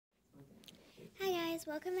guys,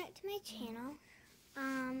 welcome back to my channel.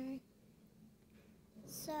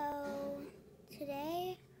 So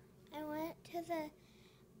today I went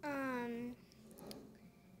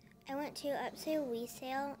to Upsale We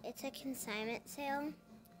Sale. It's a consignment sale.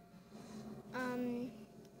 I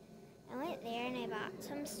went there and I bought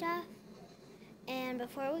some stuff. And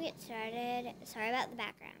before we get started, sorry about the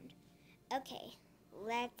background. Okay,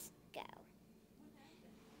 let's go.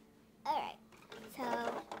 Alright, so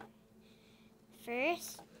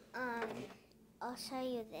first, I'll show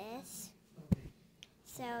you this.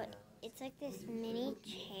 So it's like this mini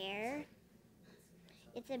chair.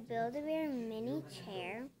 It's a Build-A-Bear mini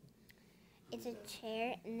chair. It's a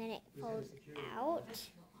chair and then it folds out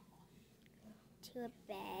to a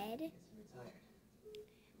bed.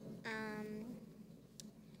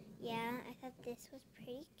 Yeah, I thought this was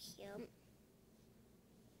pretty cute.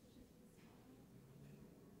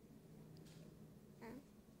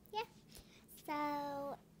 Yeah. So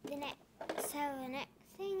the next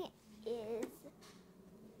thing is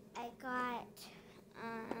I got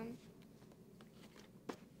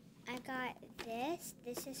this.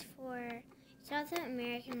 This is for, it's not the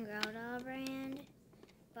American Girl doll brand,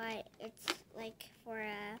 but it's like for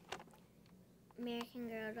a American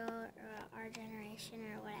Girl doll or our generation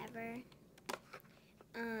or whatever.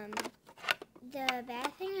 The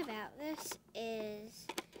bad thing about this is,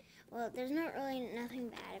 well, there's not really nothing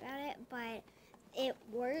bad about it, but it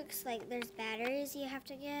works. Like, there's batteries you have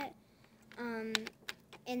to get, and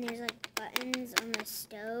there's like buttons on the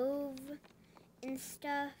stove and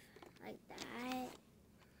stuff like that.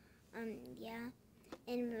 Yeah.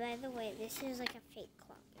 And by the way, this is like a fake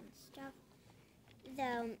clock and stuff.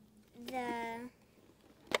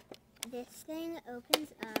 This thing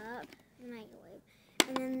opens up the microwave,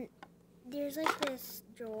 and then there's like this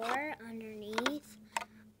drawer underneath.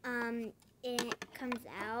 And it comes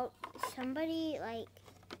out. Somebody, like,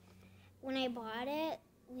 when I bought it,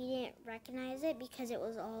 we didn't recognize it because it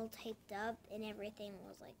was all taped up and everything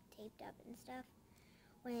was like taped up and stuff.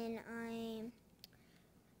 When I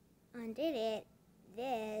undid it,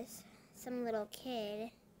 some little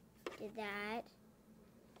kid did that.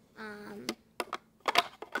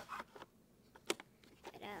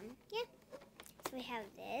 Yeah. So we have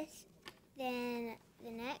this. Then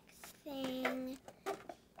the next thing.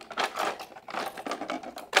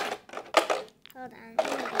 Hold on, let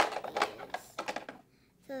me get these.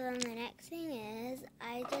 So then the next thing is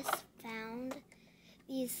I just found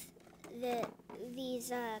these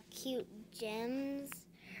cute gems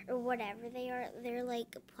or whatever they are. They're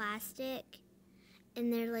like plastic and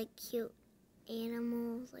they're like cute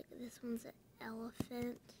animals. Like this one's an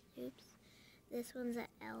elephant. Oops. This one's an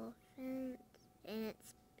elephant and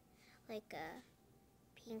it's like a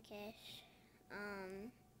pinkish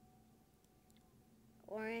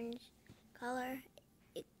orange color.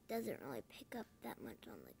 It doesn't really pick up that much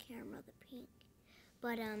on the camera, the pink.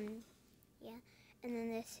 But yeah. And then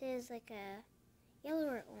this is like a yellow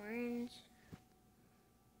or orange.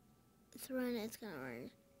 It's kind of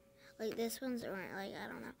orange. Like this one's orange, like I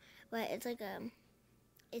don't know. But it's like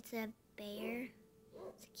it's a bear.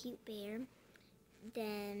 It's a cute bear.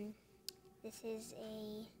 Then this is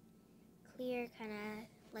a clear kind of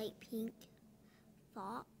light pink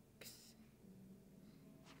fox.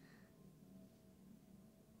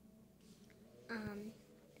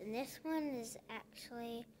 And this one is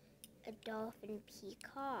actually a dolphin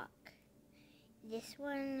peacock. This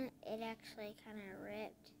one, it actually kind of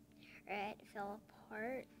ripped, or it fell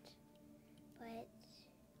apart, but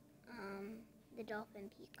the dolphin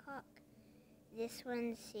peacock, this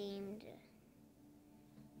one seemed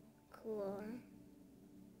cool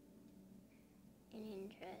and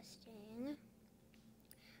interesting.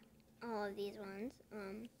 All of these ones.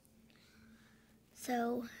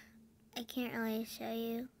 So I can't really show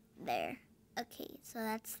you there. Okay, so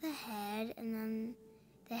that's the head, and then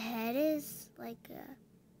the head is like a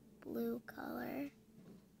blue color,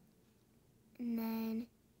 and then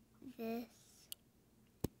this,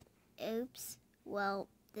 well,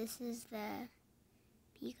 this is the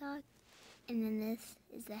peacock, and then this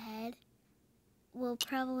is the head. We'll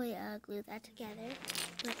probably glue that together,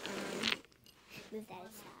 but move that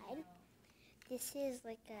aside. This is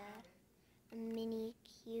like a mini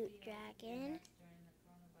cute dragon.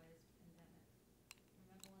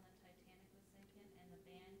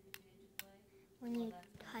 When you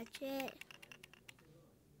touch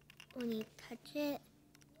it,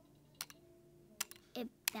 it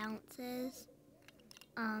bounces.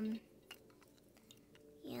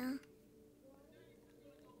 Yeah.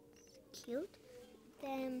 It's cute.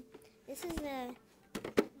 Then this is the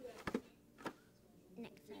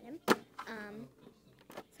next item.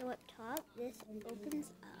 So up top, this opens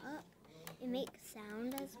up. It makes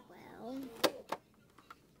sound as well.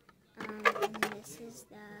 And this is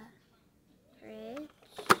the fridge.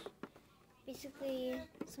 Basically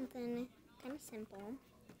something kind of simple.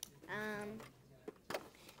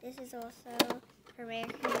 This is also for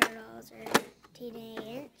American Girls or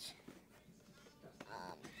teenage.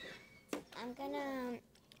 I'm gonna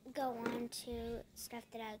go on to stuff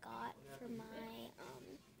that I got for my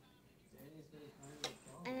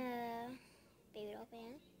I'm a baby doll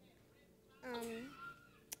fan.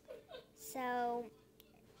 So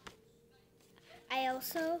I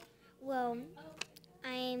also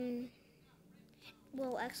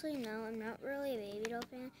actually no, I'm not really a baby doll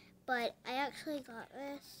fan, but I actually got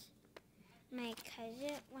this. My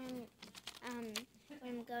cousin when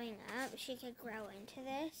I'm growing up, she could grow into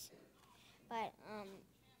this, but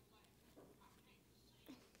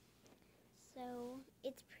so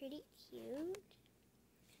it's pretty cute.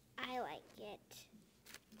 I like it.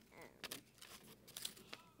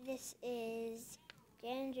 This is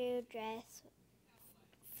Andrew dress,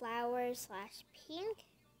 flowers / pink,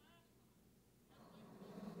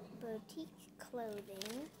 boutique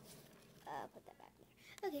clothing. Put that back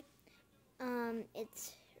there. Okay.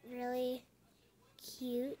 It's really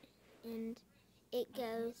cute, and it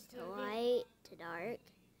goes to light to dark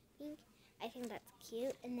pink. I think that's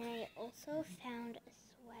cute. And then I also found a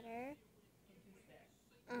sweater.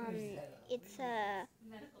 It's a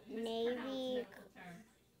navy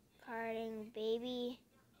carding baby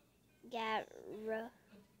gat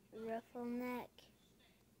ruffle neck.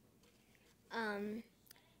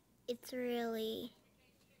 It's really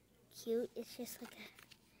cute. It's just like a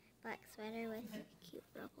black sweater with cute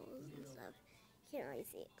ruffles and stuff. You can't really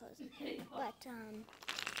see it close, but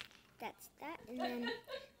that's that. And then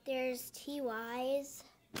there's TYs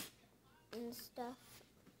and stuff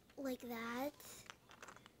like that.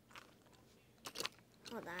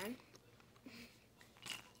 Hold on.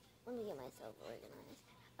 Let me get myself organized.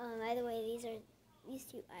 By the way, these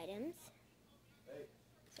two items.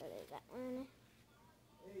 So there's that one,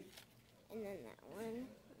 and then that one.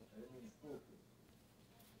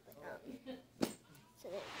 So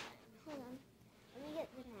there's that. Hold on. Let me get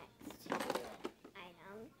the next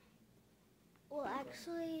item. Well,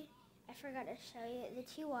 actually, I forgot to show you. The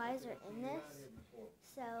TYs are in this,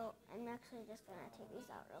 so I'm actually just gonna take these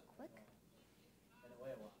out real quick.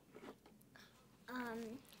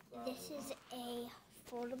 This is a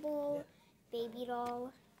foldable baby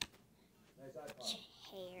doll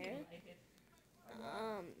chair.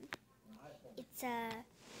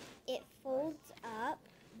 It folds up,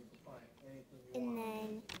 and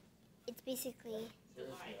then it's basically,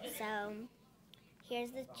 so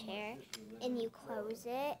here's the chair, and you close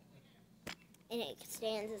it, and it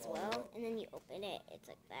stands as well, and then you open it, it's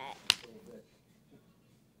like that.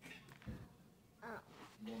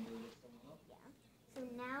 Yeah. So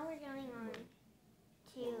now we're going on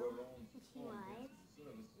to the TY.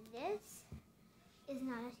 This is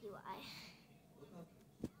not a TY.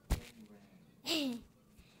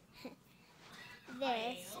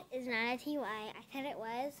 This is not a TY. I thought it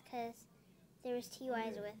was because there was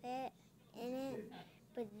TYs with it in it,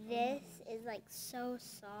 but this is like so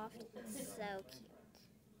soft. It's so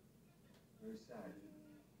cute.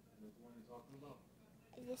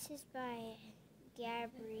 This is by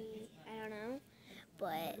Gabri. I don't know, but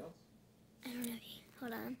I don't know if you,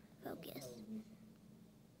 hold on, focus.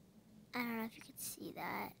 I don't know if you can see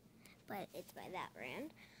that, but it's by that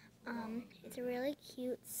brand. It's a really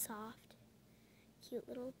cute, soft, cute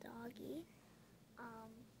little doggy.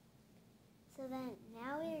 So then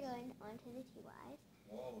now we are going on to the TYs.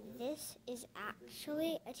 This is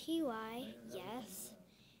actually a TY. Yes,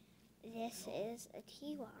 this is a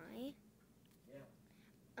TY.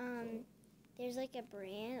 There's like a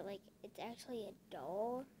brand, like it's actually a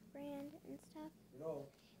doll brand and stuff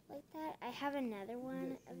like that. I have another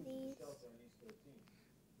one of these.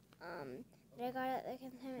 That I got at the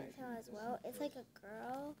consignment sale as well. It's like a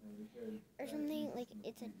girl or something. Like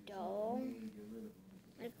it's a doll,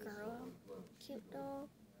 a girl, cute doll.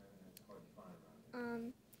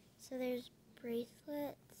 So there's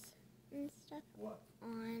bracelets and stuff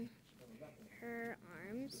on her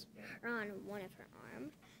arms, or on one of her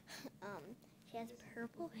arms. She has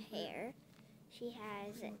purple hair. She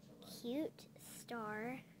has cute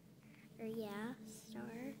star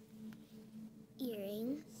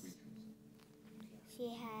earrings. She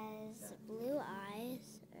has blue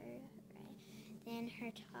eyes, then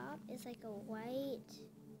her top is like a white,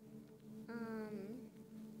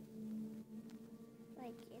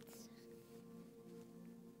 like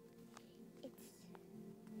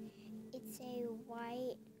it's a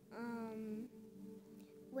white,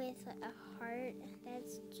 with a heart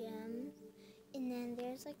that's gems. And then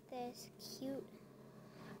there's like this cute,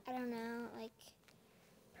 I don't know, like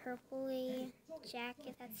purpley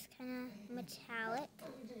jacket that's kind of metallic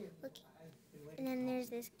looking. And then there's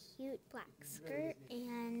this cute black skirt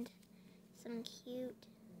and some cute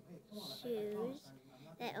shoes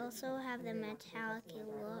that also have the metallic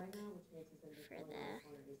look for the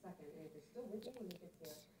jacket.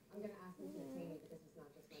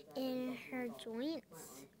 And her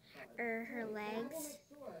joints, or her legs,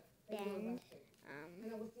 bend.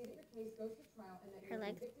 Her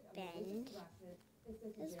legs bend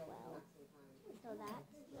as well. So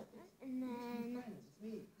that's, and then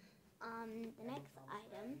the next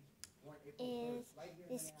item is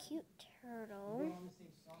this cute turtle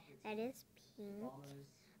that is pink.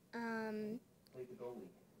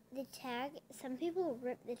 The tag, some people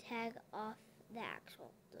rip the tag off the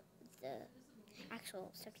actual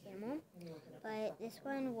stuffed animal, but this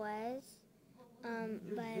one was.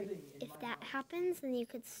 But if that happens, then you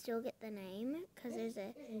could still get the name because there's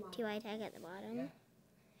a TY tag at the bottom.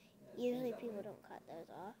 Usually people don't cut those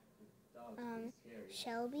off.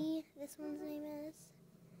 Shelby, this one's name is.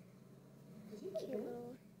 Cute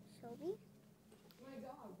little Shelby.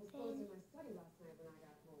 And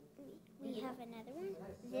we have another one.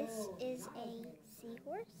 This is a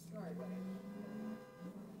seahorse.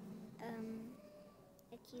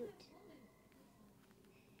 A cute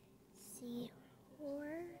seahorse.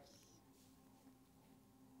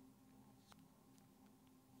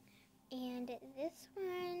 And this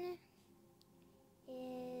one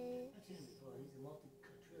is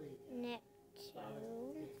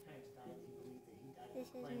Neptune. This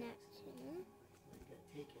is Neptune.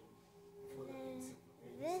 And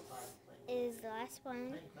this is the last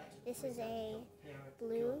one. This is a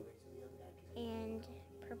blue and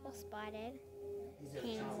purple spotted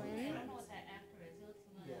penguin.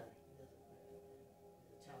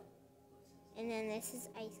 And then this is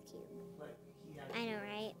Ice Cube. I know,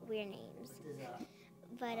 right? Weird names.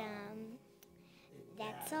 But,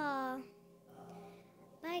 that's all.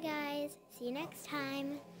 Bye, guys. See you next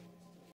time.